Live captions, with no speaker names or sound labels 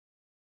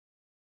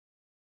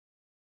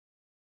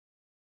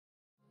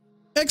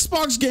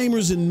Xbox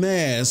gamers en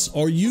masse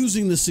are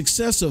using the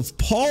success of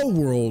Paul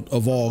World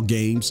of all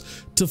games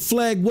to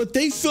flag what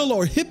they feel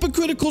are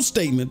hypocritical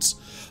statements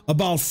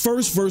about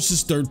first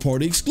versus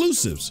third-party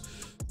exclusives.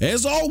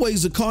 As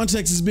always, the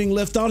context is being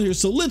left out here,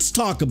 so let's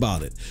talk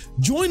about it.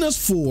 Join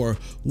us for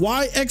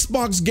why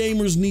Xbox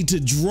gamers need to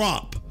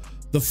drop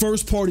the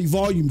first-party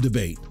volume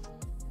debate.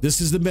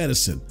 This is the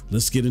medicine.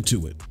 Let's get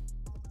into it.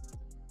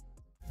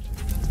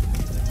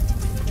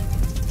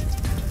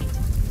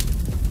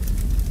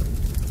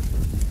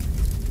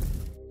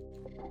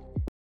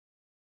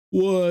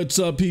 What's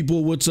up,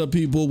 people? What's up,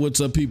 people? What's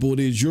up, people? It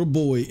is your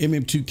boy,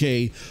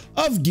 MM2K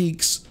of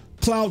GEiX,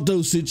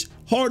 Clouddosage,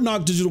 Hard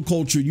Knock Digital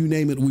Culture, you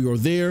name it, we are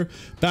there.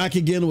 Back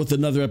again with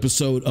another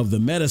episode of The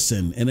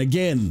Medicine. And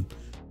again,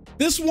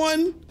 this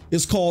one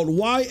is called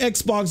Why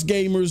Xbox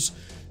Gamers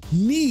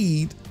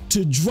Need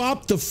to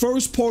Drop the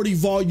First Party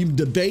Volume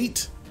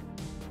Debate.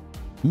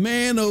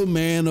 Man, oh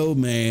man, oh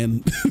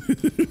man.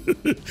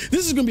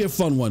 This is gonna be a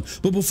fun one.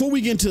 But before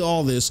we get into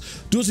all this,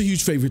 do us a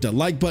huge favor, hit that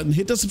like button,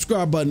 hit that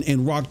subscribe button,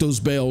 and rock those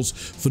bells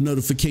for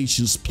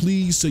notifications,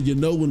 please, so you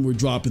know when we're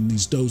dropping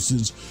these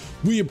doses.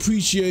 We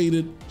appreciate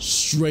it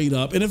straight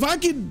up. And if I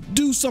could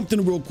do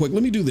something real quick,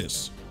 let me do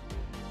this.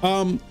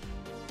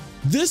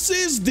 This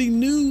is the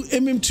new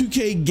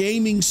MM2K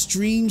gaming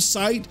stream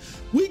site.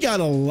 We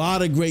got a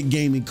lot of great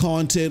gaming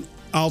content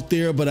out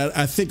there, but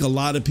I think a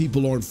lot of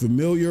people aren't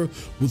familiar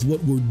with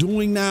what we're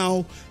doing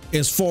now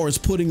as far as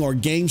putting our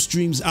game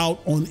streams out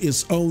on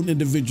its own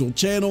individual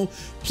channel.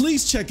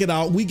 Please check it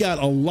out. We got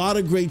a lot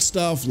of great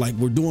stuff, like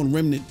we're doing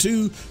Remnant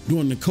 2,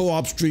 doing the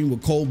co-op stream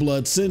with Cold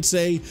Blood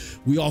Sensei.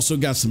 We also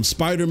got some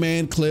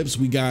Spider-Man clips.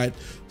 We got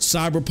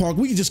Cyberpunk.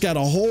 We just got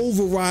a whole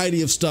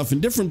variety of stuff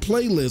and different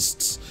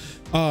playlists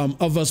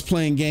of us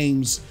playing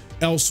games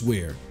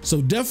elsewhere.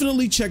 So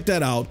definitely check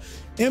that out.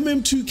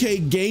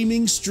 MM2K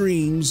gaming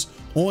streams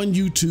on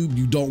YouTube.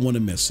 You don't want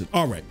to miss it.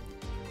 All right.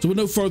 So with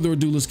no further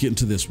ado, let's get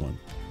into this one.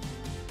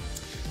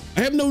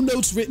 I have no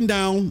notes written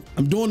down.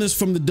 I'm doing this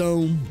from the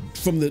dome,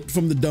 from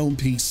the dome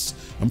piece.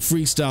 I'm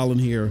freestyling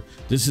here.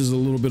 This is a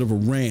little bit of a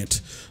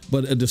rant,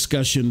 but a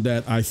discussion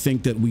that I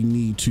think that we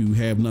need to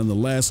have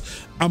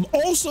nonetheless. I'm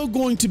also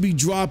going to be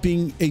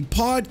dropping a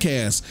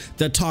podcast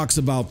that talks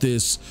about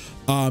this.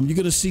 You're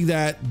going to see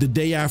that the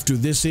day after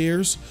this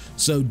airs.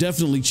 So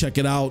definitely check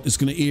it out. It's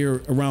going to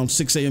air around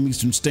 6 a.m.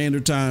 Eastern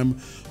Standard Time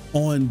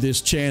on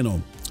this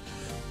channel.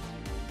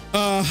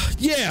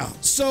 Yeah,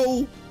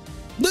 so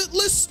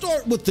let's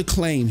start with the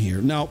claim here.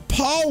 Now,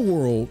 Paul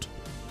World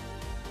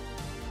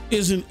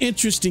is an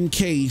interesting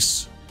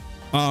case,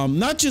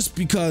 not just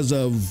because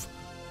of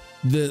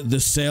the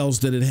sales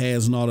that it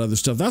has and all that other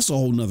stuff. That's a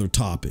whole nother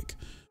topic.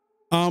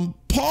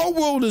 Paul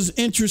World is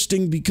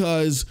interesting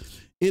because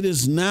it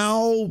is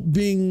now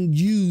being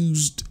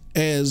used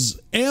as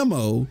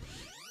ammo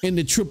in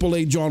the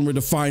AAA genre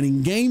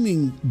defining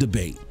gaming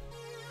debate.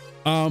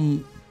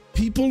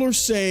 People are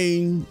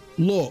saying,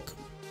 look,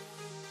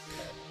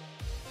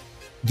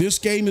 this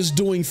game is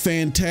doing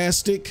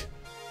fantastic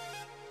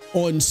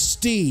on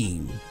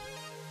Steam.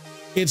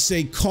 It's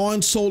a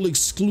console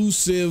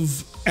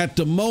exclusive at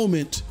the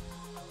moment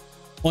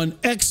on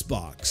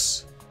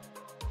Xbox.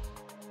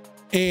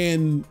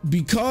 And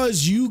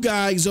because you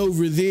guys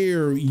over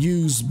there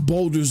use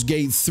Baldur's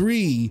Gate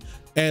 3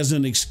 as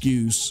an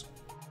excuse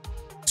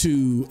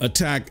to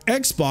attack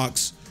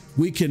Xbox,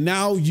 we can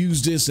now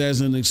use this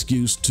as an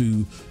excuse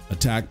to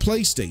attack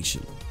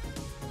PlayStation.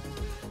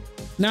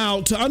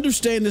 Now, to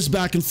understand this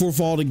back and forth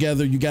all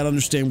together, you got to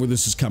understand where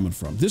this is coming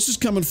from. This is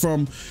coming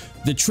from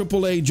the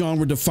AAA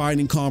genre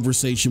defining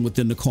conversation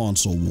within the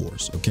console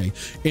wars, okay?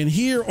 And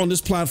here on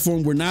this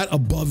platform, we're not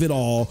above it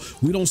all.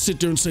 We don't sit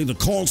there and say the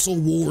console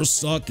wars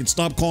suck and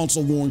stop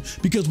console warring,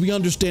 because we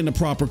understand the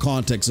proper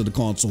context of the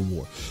console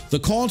war. The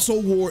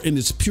console war in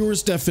its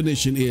purest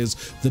definition is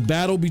the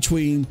battle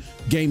between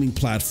gaming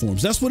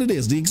platforms. That's what it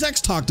is. The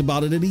execs talked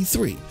about it at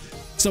E3.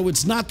 So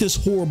it's not this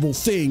horrible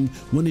thing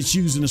when it's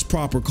used in its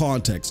proper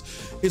context.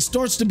 It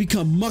starts to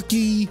become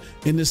mucky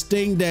and this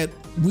thing that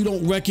we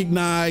don't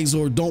recognize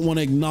or don't want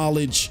to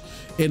acknowledge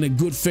in a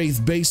good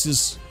faith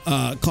basis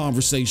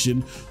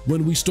conversation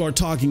when we start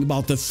talking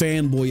about the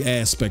fanboy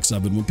aspects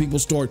of it. When people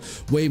start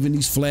waving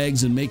these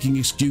flags and making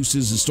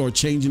excuses and start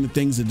changing the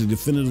things that they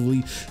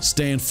definitively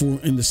stand for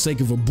in the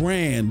sake of a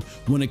brand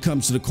when it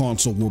comes to the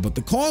console war. But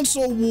the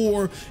console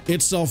war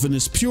itself in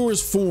its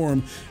purest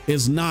form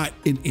is not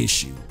an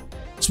issue.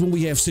 It's when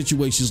we have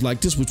situations like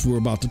this, which we're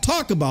about to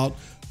talk about,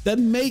 that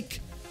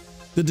make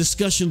the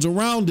discussions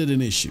around it an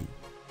issue.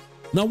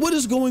 Now, what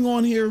is going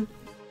on here?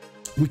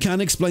 We kind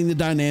of explain the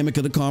dynamic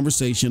of the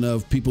conversation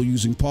of people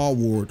using Paul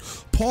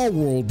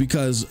World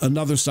because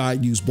another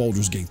side used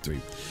Baldur's Gate 3.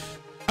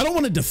 I don't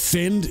want to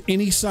defend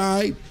any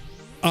side,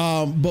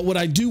 but what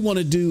I do want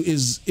to do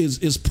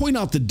is point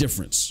out the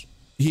difference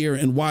here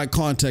and why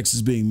context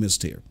is being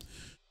missed here.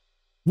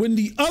 When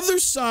the other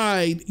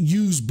side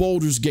used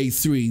Baldur's Gate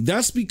 3,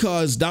 that's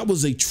because that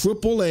was a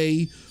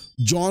AAA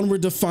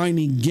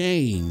genre-defining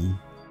game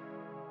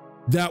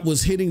that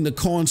was hitting the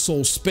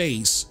console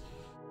space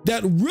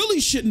that really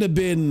shouldn't have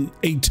been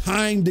a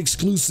timed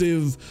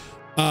exclusive,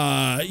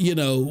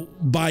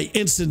 by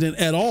incident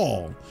at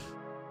all.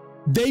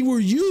 They were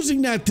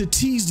using that to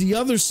tease the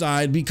other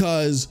side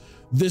because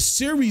the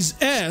Series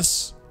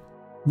S,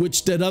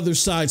 which that other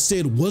side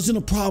said wasn't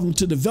a problem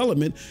to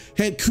development,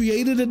 had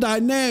created a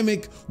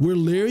dynamic where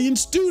Larian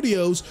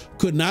Studios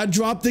could not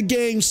drop the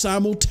game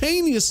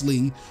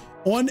simultaneously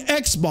on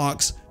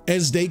Xbox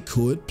as they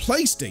could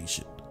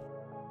PlayStation.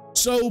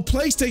 So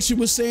PlayStation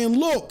was saying,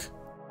 look,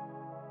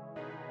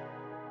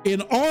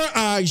 in our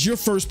eyes, your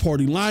first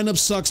party lineup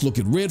sucks. Look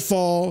at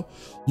Redfall,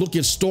 look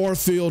at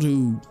Starfield,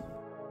 who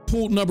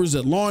pulled numbers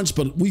at launch,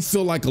 but we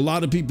feel like a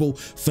lot of people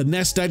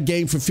finessed that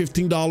game for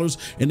 $15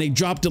 and they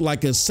dropped it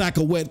like a sack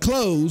of wet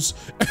clothes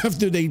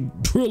after they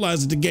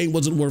realized that the game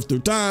wasn't worth their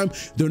time.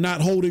 They're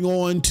not holding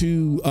on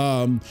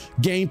to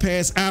Game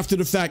Pass after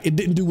the fact. It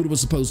didn't do what it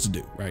was supposed to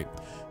do, right?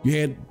 You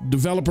had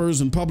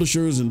developers and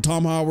publishers and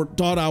Todd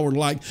Howard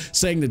like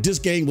saying that this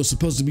game was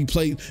supposed to be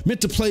meant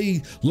to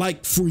play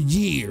like for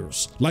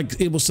years, like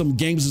it was some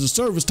games as a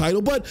service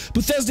title, but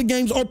Bethesda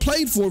games are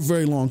played for a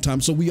very long time.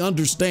 So we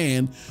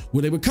understand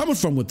where they were coming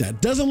from with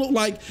that. Doesn't look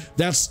like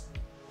that's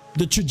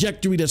the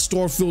trajectory that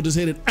Starfield is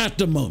headed at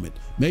the moment.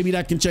 Maybe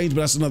that can change,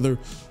 but that's another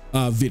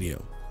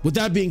video. With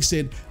that being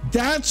said,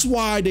 that's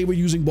why they were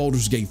using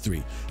Baldur's Gate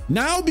 3.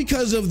 Now,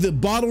 because of the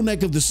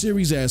bottleneck of the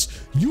Series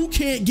S, you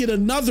can't get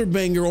another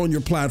banger on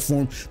your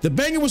platform. The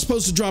banger was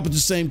supposed to drop at the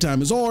same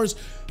time as ours.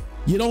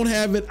 You don't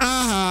have it.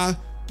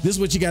 This is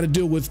what you got to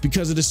deal with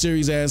because of the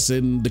Series S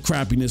and the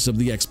crappiness of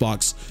the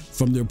Xbox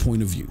from their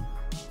point of view.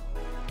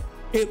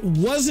 It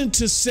wasn't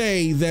to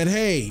say that,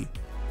 hey,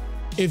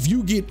 if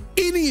you get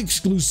any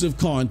exclusive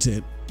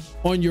content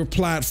on your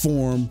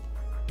platform,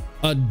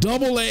 a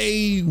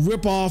AA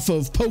ripoff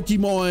of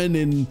Pokemon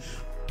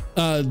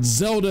and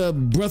Zelda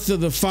Breath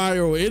of the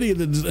Fire or any of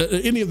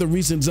the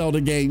recent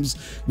Zelda games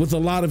with a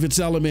lot of its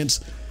elements,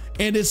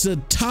 and it's a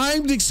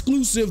timed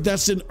exclusive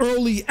that's in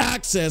early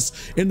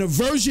access, and the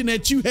version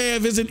that you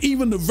have isn't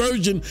even the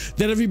version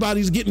that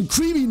everybody's getting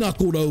creamy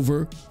knuckled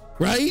over,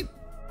 right?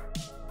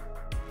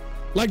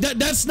 Like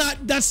that's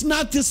not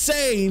the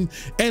same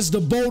as the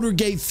Baldur's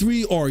Gate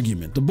 3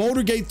 argument. The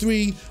Baldur's Gate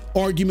 3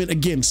 argument,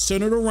 again,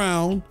 centered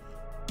around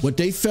what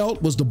they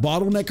felt was the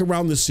bottleneck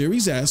around the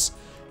Series S,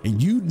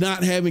 and you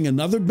not having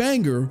another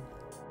banger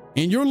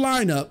in your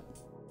lineup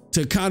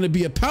to kind of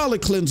be a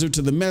palate cleanser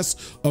to the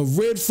mess of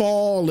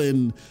Redfall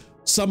and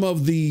some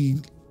of the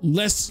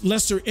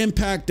lesser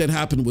impact that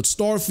happened with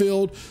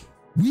Starfield.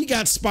 We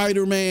got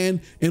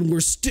Spider-Man, and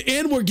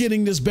we're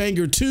getting this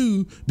banger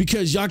too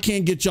because y'all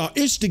can't get y'all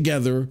ish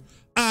together.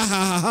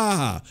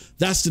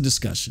 That's the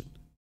discussion.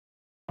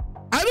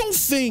 I don't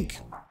think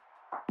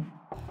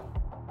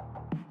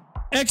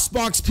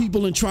Xbox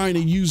people in trying to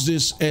use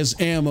this as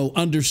ammo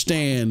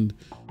understand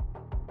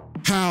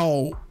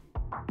how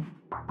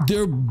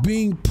they're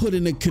being put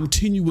in a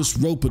continuous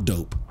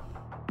rope-a-dope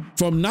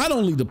from not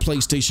only the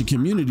PlayStation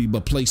community,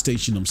 but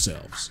PlayStation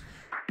themselves.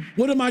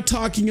 What am I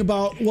talking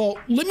about? Well,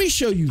 let me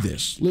show you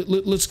this.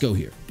 Let's go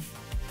here.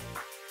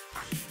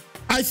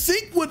 I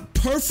think what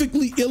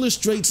perfectly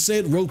illustrates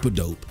said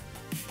rope-a-dope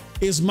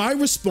is my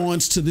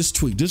response to this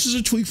tweet. This is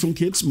a tweet from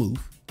Kid Smooth,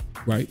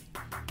 right?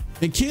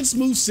 And Kid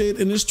Smooth said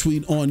in his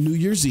tweet on New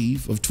Year's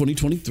Eve of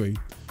 2023,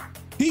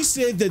 he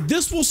said that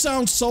this will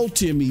sound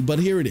salty to me, but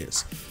here it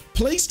is.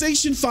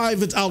 PlayStation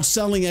 5 is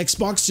outselling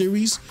Xbox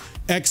Series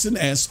X and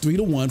S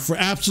 3-1 for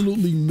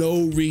absolutely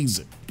no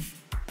reason.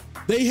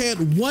 They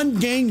had one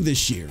game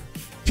this year.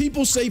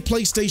 People say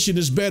PlayStation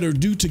is better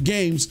due to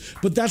games,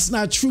 but that's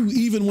not true.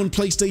 Even when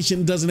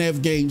PlayStation doesn't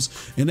have games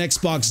and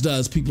Xbox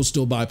does, people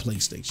still buy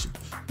PlayStation.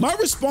 My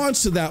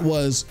response to that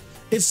was,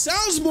 it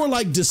sounds more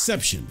like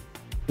deception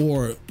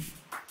or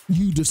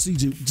you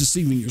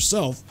deceiving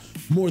yourself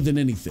more than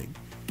anything.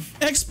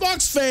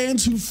 Xbox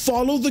fans who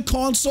follow the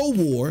console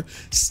war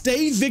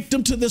stay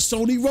victim to the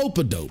Sony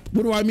rope-a-dope.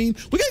 What do I mean?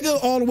 We gotta go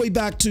all the way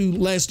back to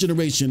last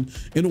generation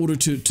in order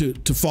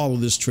to follow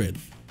this trend.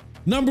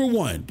 Number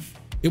one,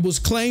 it was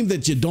claimed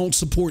that you don't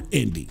support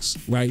indies,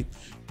 right?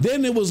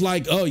 Then it was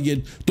like, oh,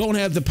 you don't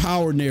have the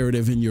power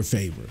narrative in your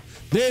favor.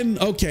 Then,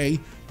 okay,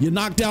 you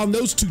knock down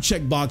those two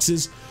check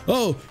boxes.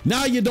 Oh,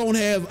 now you don't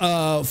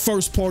have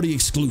first-party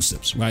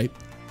exclusives, right?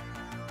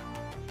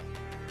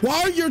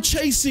 While you're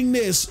chasing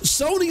this,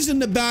 Sony's in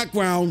the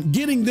background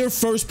getting their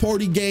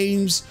first-party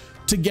games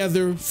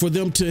together for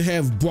them to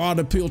have broad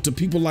appeal to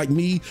people like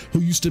me who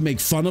used to make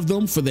fun of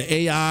them for the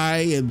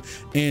AI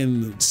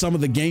and some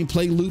of the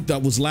gameplay loop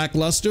that was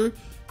lackluster.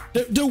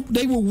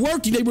 They were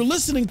working, they were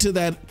listening to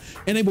that,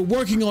 and they were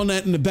working on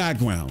that in the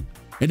background.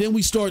 And then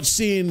we start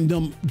seeing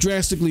them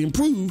drastically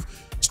improve,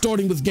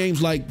 starting with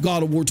games like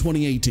God of War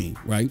 2018,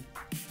 right?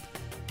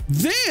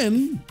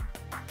 Then,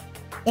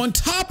 on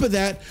top of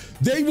that,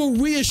 they were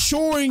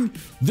reassuring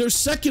their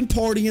second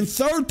party and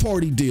third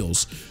party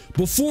deals.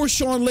 Before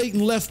Sean Layton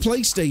left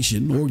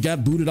PlayStation or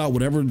got booted out,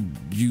 whatever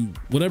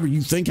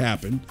you think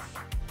happened,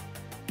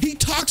 he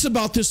talks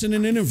about this in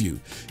an interview.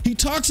 He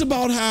talks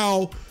about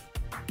how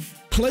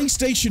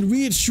PlayStation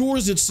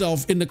reinsures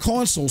itself in the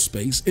console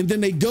space, and then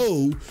they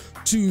go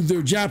to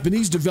their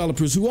Japanese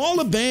developers who all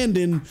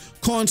abandoned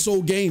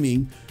console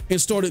gaming and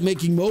started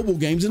making mobile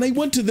games. And they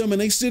went to them and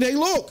they said, hey,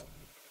 look,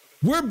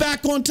 we're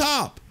back on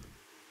top.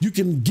 You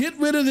can get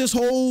rid of this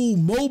whole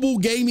mobile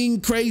gaming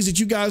craze that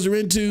you guys are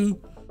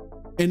into.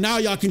 And now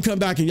y'all can come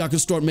back and y'all can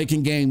start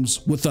making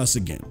games with us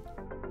again.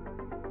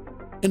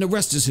 And the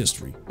rest is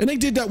history. And they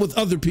did that with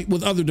other people,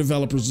 with other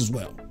developers as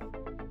well.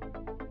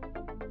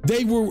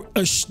 They were,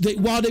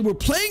 while they were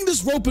playing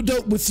this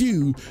rope-a-dope with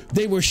you,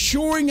 they were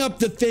shoring up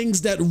the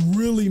things that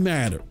really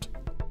mattered.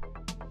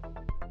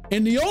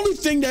 And the only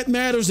thing that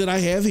matters that I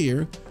have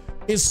here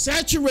is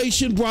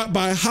saturation brought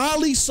by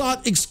highly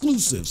sought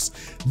exclusives.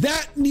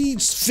 That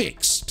needs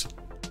fixed.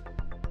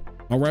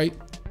 All right.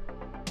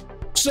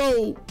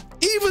 So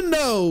even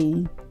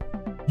though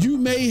you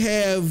may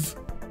have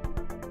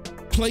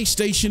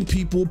PlayStation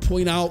people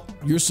point out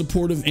your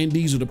support of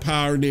indies or the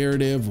power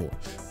narrative or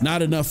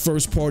not enough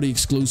first party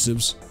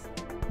exclusives,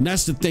 and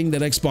that's the thing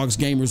that Xbox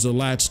gamers are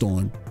latched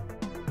on,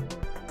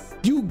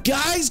 you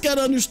guys got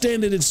to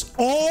understand that it's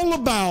all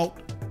about,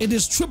 in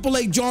this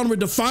AAA genre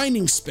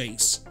defining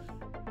space,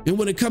 and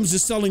when it comes to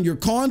selling your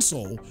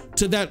console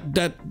to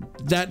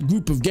that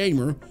group of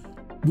gamer,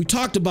 we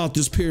talked about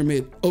this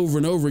pyramid over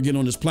and over again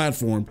on this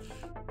platform.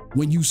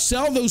 When you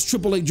sell those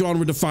AAA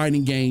genre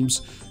defining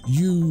games,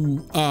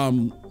 you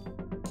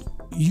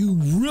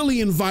really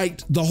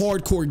invite the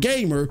hardcore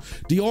gamer.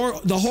 The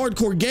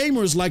hardcore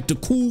gamer is like the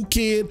cool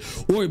kid,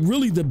 or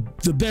really the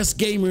best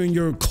gamer in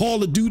your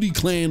Call of Duty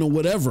clan or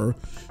whatever.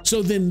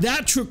 So then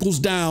that trickles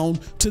down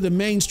to the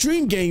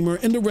mainstream gamer,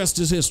 and the rest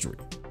is history.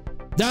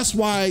 That's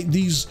why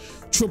these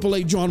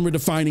AAA genre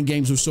defining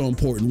games are so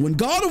important. When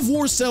God of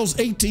War sells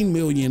 18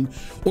 million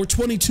or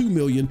 22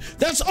 million,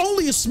 that's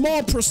only a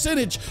small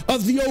percentage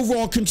of the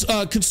overall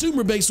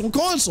consumer base on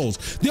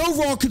consoles. The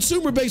overall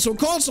consumer base on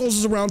consoles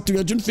is around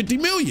 350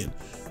 million.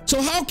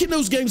 So how can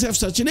those games have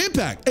such an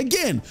impact?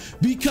 Again,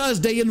 because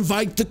they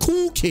invite the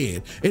cool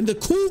kid, and the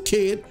cool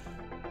kid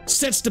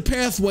sets the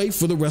pathway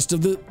for the rest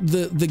of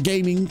the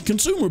gaming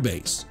consumer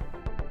base.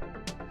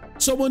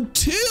 So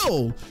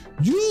until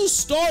you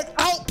start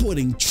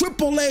outputting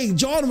AAA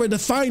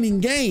genre-defining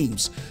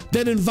games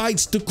that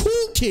invites the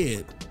cool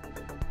kid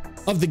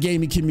of the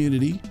gaming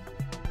community,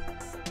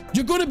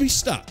 you're going to be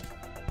stuck.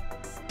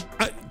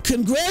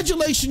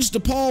 Congratulations to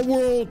Paul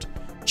World.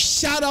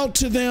 Shout out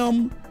to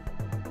them.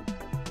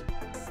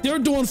 They're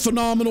doing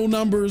phenomenal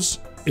numbers.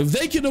 If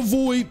they can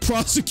avoid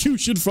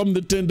prosecution from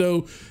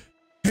Nintendo,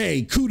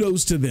 hey,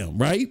 kudos to them,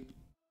 right?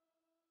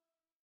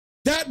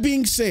 That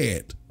being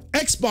said,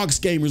 Xbox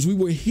gamers, we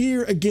were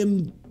here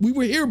again. We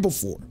were here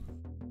before.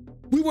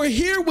 We were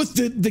here with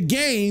the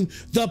game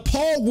the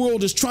Paul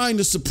World is trying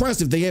to suppress,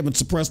 if they haven't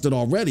suppressed it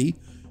already,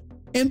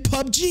 and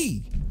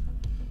PUBG.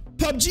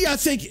 PUBG, I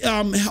think,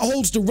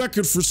 holds the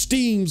record for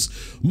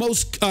Steam's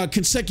most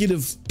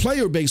consecutive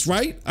player base,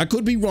 right? I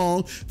could be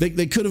wrong.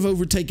 They could have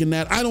overtaken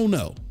that. I don't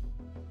know.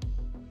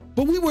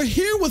 But we were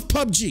here with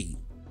PUBG.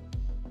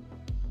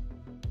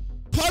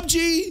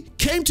 PUBG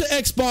came to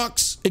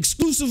Xbox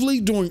exclusively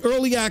during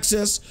early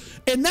access,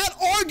 and that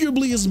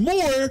arguably is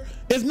more,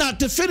 if not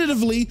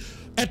definitively,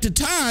 at the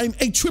time,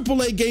 a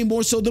AAA game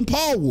more so than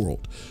Paul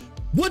World.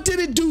 What did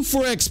it do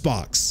for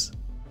Xbox?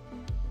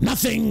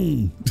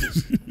 Nothing.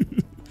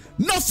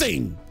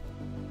 Nothing.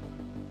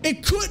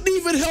 It couldn't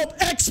even help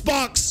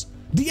Xbox,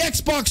 the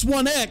Xbox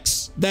One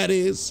X, that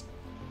is,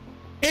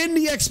 and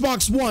the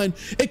Xbox One.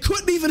 It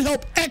couldn't even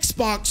help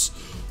Xbox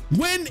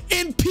win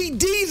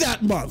NPD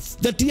that month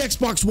that the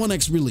Xbox One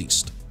X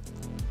released.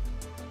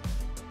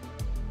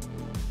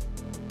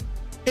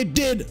 It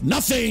did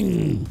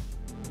nothing.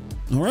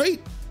 All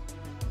right.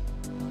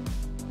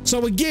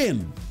 So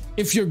again,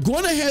 if you're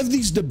going to have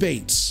these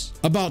debates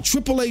about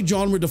AAA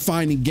genre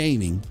defining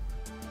gaming,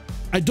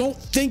 I don't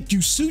think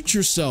you suit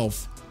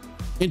yourself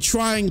in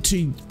trying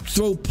to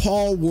throw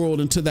Paul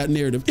World into that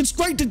narrative. It's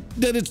great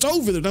that it's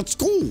over there. That's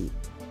cool.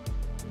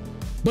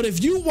 But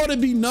if you want to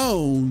be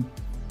known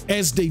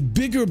as the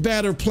bigger,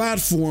 badder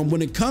platform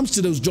when it comes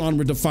to those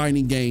genre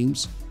defining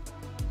games,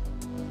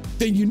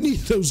 then you need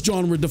those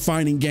genre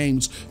defining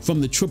games from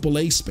the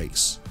AAA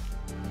space.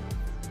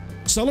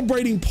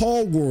 Celebrating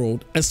Paul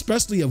World,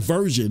 especially a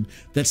version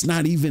that's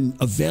not even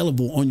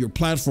available on your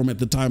platform at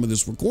the time of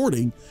this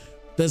recording,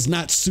 does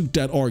not suit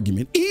that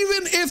argument.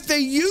 Even if they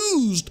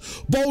used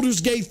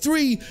Baldur's Gate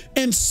 3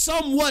 in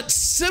somewhat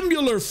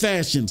similar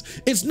fashions,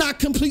 it's not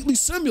completely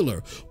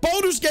similar.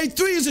 Baldur's Gate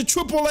 3 is a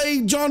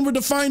AAA genre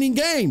defining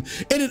game,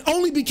 and it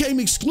only became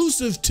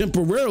exclusive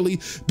temporarily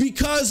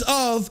because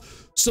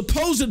of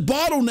supposed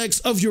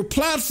bottlenecks of your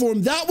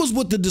platform. That was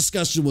what the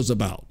discussion was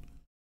about.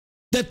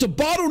 That the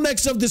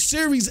bottlenecks of the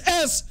Series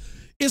S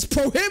is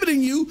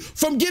prohibiting you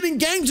from getting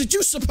games that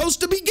you're supposed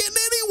to be getting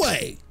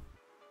anyway.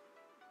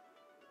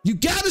 You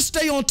got to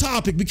stay on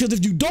topic, because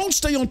if you don't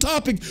stay on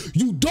topic,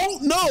 you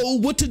don't know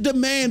what to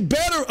demand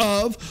better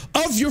of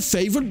your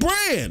favorite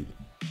brand.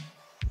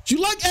 If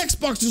you like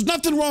Xbox, there's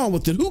nothing wrong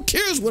with it. Who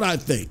cares what I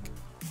think?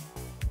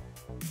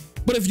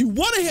 But if you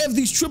want to have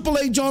these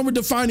AAA genre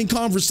defining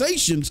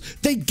conversations,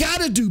 they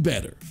got to do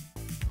better.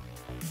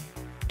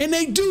 And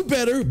they do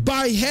better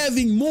by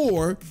having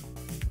more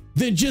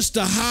than just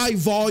a high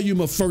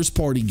volume of first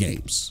party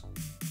games.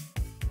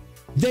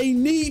 They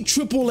need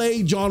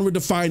AAA genre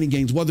defining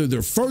games, whether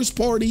they're first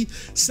party,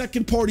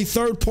 second party,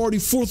 third party,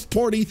 fourth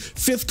party,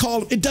 fifth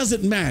column, it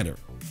doesn't matter.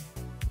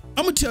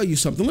 I'm gonna tell you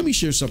something. Let me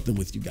share something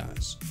with you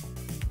guys.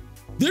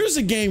 There's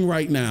a game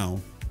right now,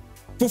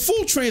 for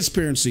full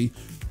transparency,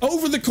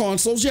 over the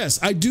consoles. Yes,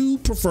 I do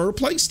prefer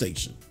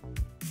PlayStation.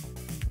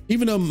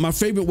 Even though my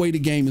favorite way to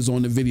game is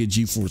on NVIDIA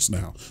GeForce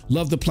Now.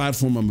 Love the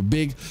platform. I'm a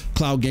big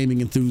cloud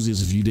gaming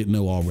enthusiast if you didn't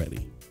know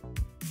already.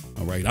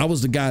 All right. I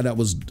was the guy that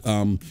was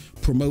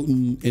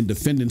promoting and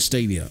defending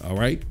Stadia. All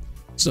right.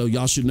 So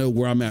y'all should know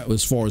where I'm at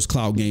as far as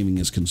cloud gaming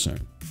is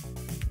concerned.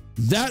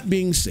 That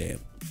being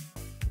said,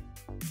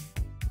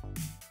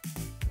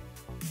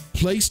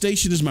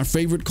 PlayStation is my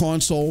favorite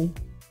console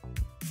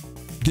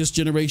this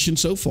generation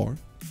so far.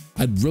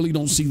 I really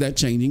don't see that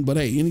changing, but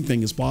hey,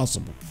 anything is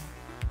possible.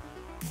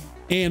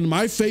 And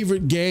my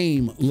favorite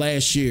game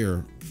last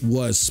year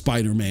was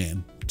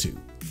Spider-Man 2.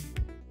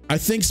 I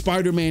think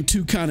Spider-Man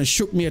 2 kind of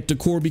shook me at the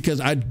core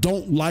because I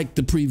don't like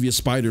the previous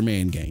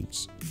Spider-Man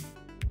games.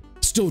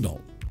 Still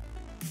don't.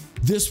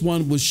 This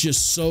one was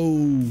just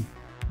so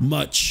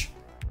much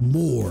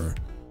more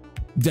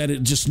that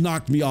it just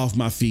knocked me off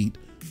my feet.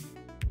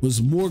 It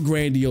was more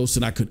grandiose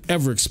than I could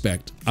ever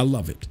expect. I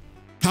love it.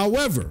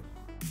 However,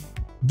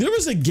 there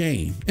is a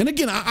game, and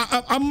again,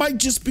 I might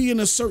just be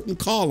in a certain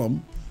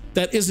column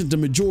that isn't the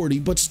majority,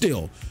 but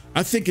still,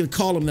 I think a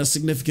column that's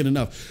significant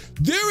enough.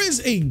 There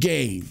is a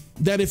game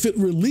that if it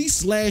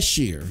released last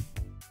year,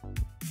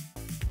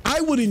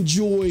 I would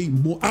enjoy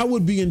more. I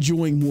would be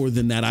enjoying more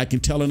than that, I can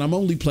tell, and I'm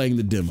only playing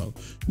the demo.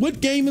 What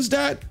game is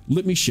that?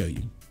 Let me show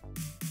you.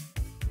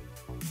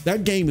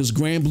 That game is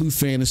Grand Blue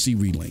Fantasy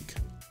Relink.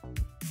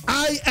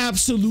 I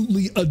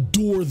absolutely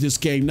adore this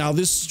game. Now,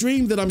 this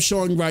stream that I'm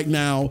showing right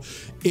now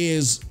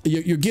is,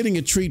 you're getting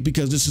a treat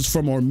because this is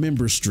from our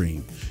member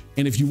stream.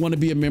 And if you want to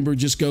be a member,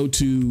 just go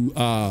to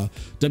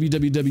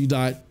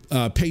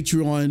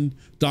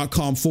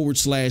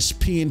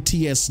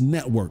www.patreon.com/PNTS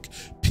Network,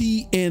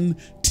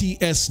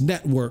 PNTS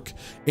Network.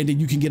 And then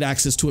you can get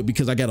access to it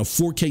because I got a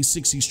 4K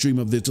 60 stream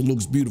of this. It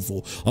looks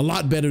beautiful. A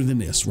lot better than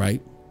this,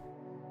 right?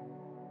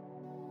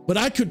 But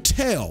I could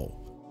tell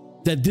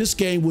that this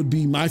game would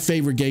be my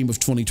favorite game of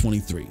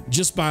 2023,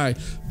 just by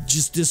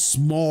this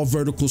small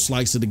vertical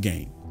slice of the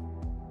game.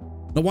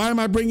 Now, why am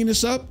I bringing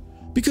this up?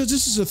 Because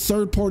this is a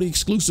third-party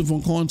exclusive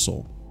on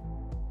console,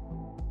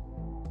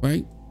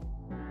 right?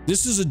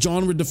 This is a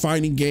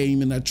genre-defining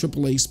game in that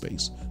AAA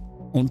space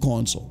on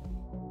console.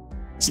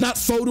 It's not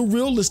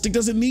photorealistic,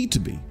 doesn't need to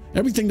be.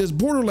 Everything that's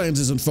Borderlands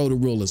isn't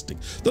photorealistic.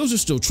 Those are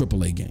still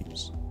AAA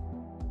games.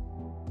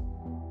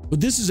 But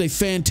this is a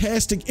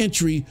fantastic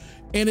entry,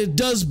 and it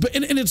does,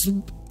 and it's,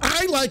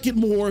 I like it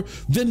more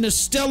than the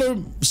stellar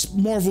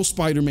Marvel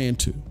Spider-Man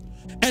 2.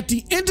 At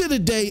the end of the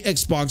day,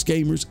 Xbox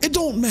gamers, it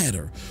don't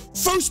matter.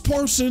 First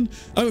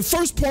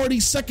party,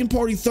 second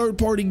party, third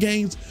party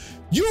games,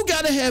 you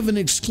gotta have an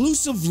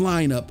exclusive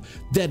lineup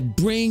that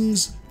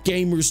brings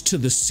gamers to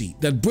the seat,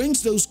 that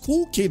brings those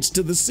cool kids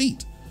to the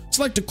seat. It's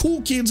like the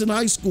cool kids in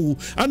high school.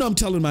 I know I'm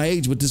telling my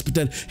age with this, but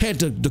that had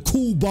the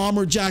cool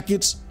bomber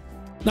jackets.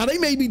 Now, they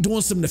may be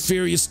doing some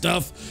nefarious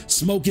stuff,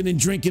 smoking and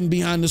drinking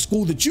behind the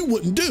school that you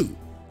wouldn't do.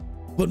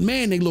 But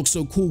man, they look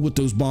so cool with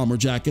those bomber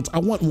jackets. I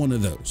want one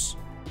of those.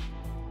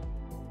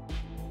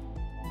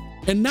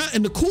 And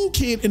the cool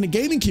kid in the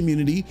gaming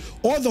community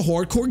are the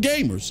hardcore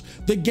gamers.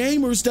 The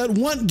gamers that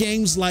want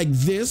games like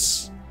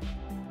this,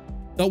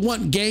 that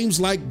want games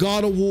like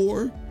God of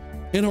War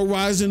and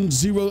Horizon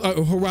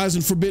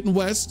Forbidden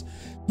West,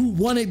 who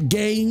wanted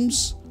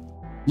games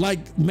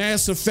like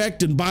Mass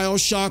Effect and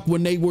BioShock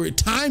when they were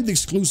timed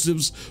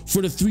exclusives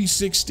for the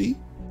 360,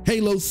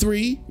 Halo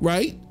 3,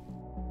 right?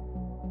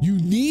 You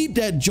need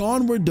that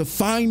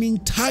genre-defining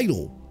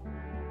title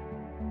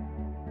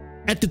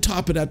at the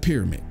top of that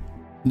pyramid,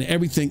 and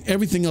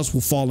everything else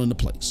will fall into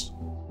place.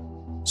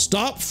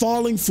 Stop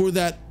falling for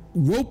that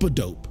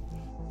rope-a-dope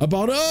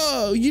about,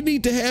 oh, you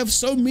need to have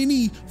so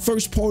many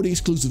first-party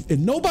exclusives,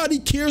 and nobody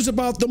cares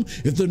about them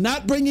if they're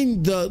not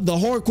bringing the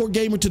hardcore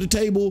gamer to the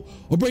table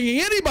or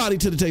bringing anybody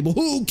to the table.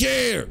 Who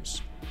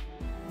cares?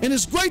 And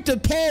it's great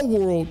that Paul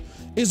World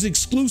is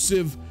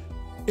exclusive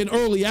in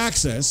early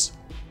access.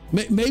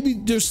 Maybe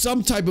there's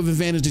some type of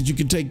advantage that you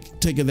can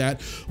take of that.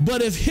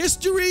 But if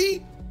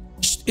history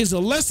is a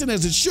lesson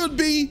as it should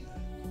be,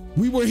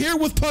 we were here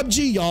with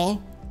PUBG,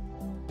 y'all.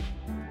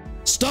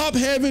 Stop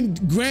having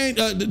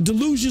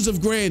delusions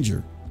of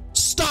grandeur.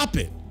 Stop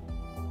it.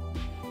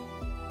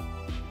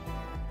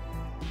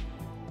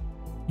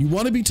 You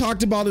want to be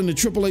talked about in the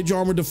AAA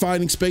genre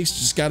defining space,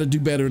 just got to do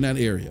better in that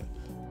area.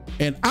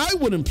 And I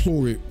would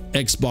implore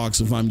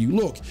Xbox, if I'm you,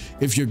 look,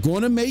 if you're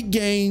going to make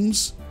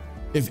games,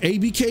 if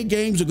ABK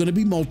games are going to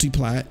be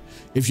multi-plat,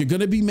 if you're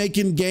going to be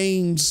making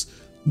games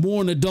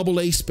more in the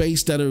AA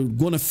space that are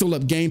going to fill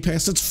up Game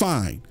Pass, that's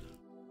fine.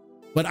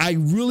 But I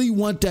really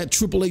want that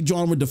AAA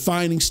genre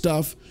defining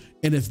stuff.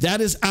 And if that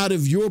is out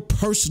of your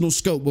personal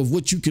scope of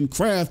what you can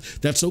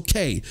craft, that's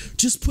okay.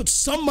 Just put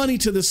some money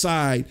to the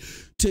side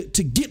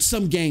to get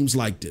some games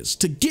like this,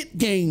 to get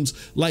games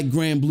like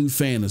Grand Blue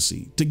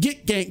Fantasy, to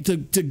get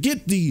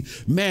the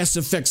Mass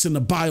Effects and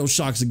the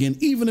BioShocks again,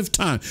 even if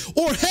time.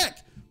 Or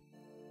heck,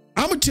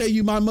 I'm gonna tell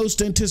you my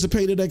most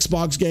anticipated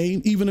Xbox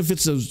game, even if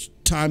it's a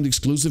timed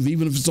exclusive,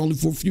 even if it's only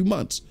for a few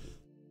months.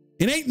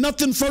 It ain't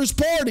nothing first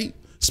party,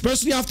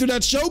 especially after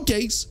that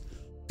showcase,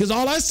 because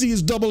all I see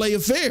is AA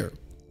affair.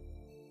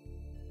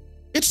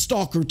 It's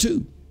Stalker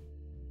 2.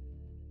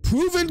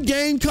 Proven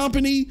game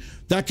company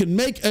that can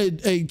make a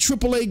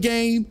AAA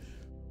game.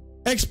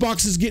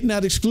 Xbox is getting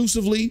that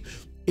exclusively.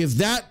 If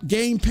that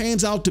game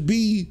pans out to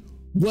be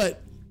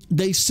what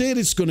they said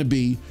it's going to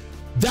be,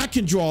 that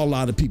can draw a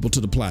lot of people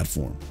to the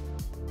platform.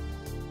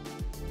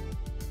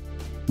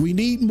 We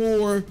need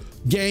more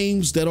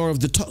games that are of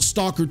the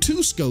Stalker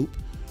 2 scope.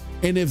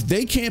 And if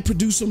they can't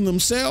produce them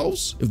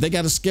themselves, if they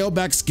got to scale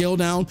back, scale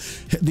down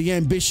the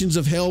ambitions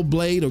of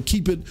Hellblade or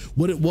keep it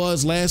what it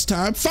was last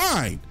time,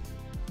 fine.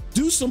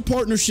 Do some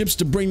partnerships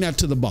to bring that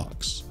to the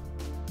box.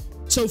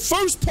 So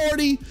first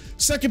party,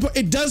 second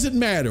party, it doesn't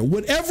matter.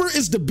 Whatever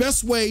is the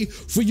best way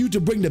for you to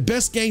bring the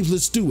best games,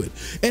 let's do it.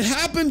 It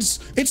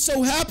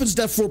so happens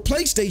that for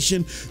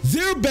PlayStation,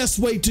 their best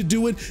way to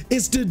do it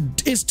is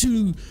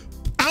to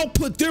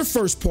output their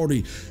first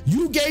party.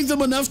 You gave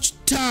them enough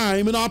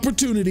time and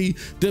opportunity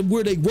that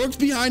where they worked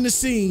behind the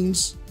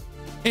scenes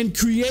and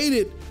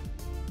created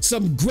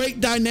some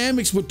great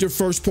dynamics with their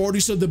first party.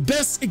 So the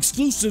best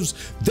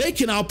exclusives they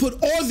can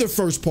output are their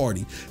first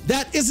party.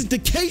 That isn't the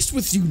case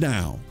with you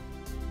now.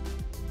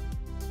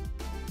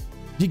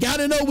 You got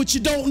to know what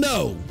you don't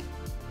know.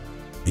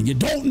 And you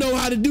don't know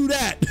how to do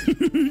that.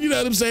 You know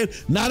what I'm saying?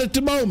 Not at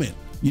the moment.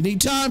 You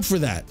need time for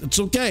that. It's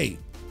okay.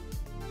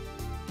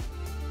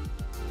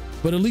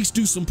 But at least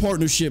do some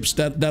partnerships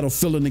that'll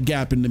fill in the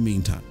gap in the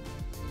meantime.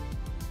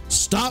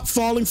 Stop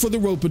falling for the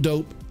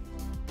rope-a-dope.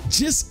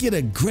 Just get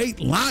a great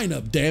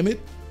lineup, damn it,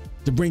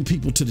 to bring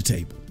people to the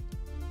table.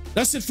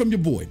 That's it from your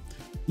boy.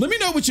 Let me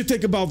know what you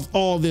think about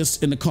all this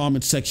in the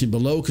comment section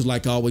below, because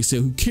like I always say,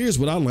 who cares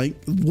what I like,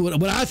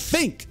 what I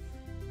think?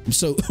 I'm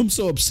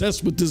so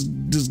obsessed with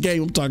this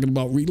game I'm talking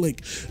about,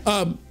 Relink.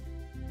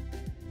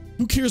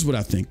 Who cares what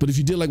I think? But if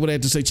you did like what I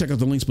had to say, check out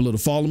the links below to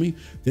follow me.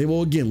 They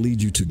will again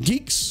lead you to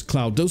GEiX,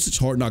 Clouddosage,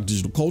 Hard Knock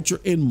Digital Culture,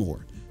 and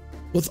more.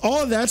 With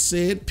all that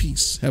said,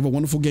 peace. Have a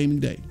wonderful gaming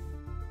day.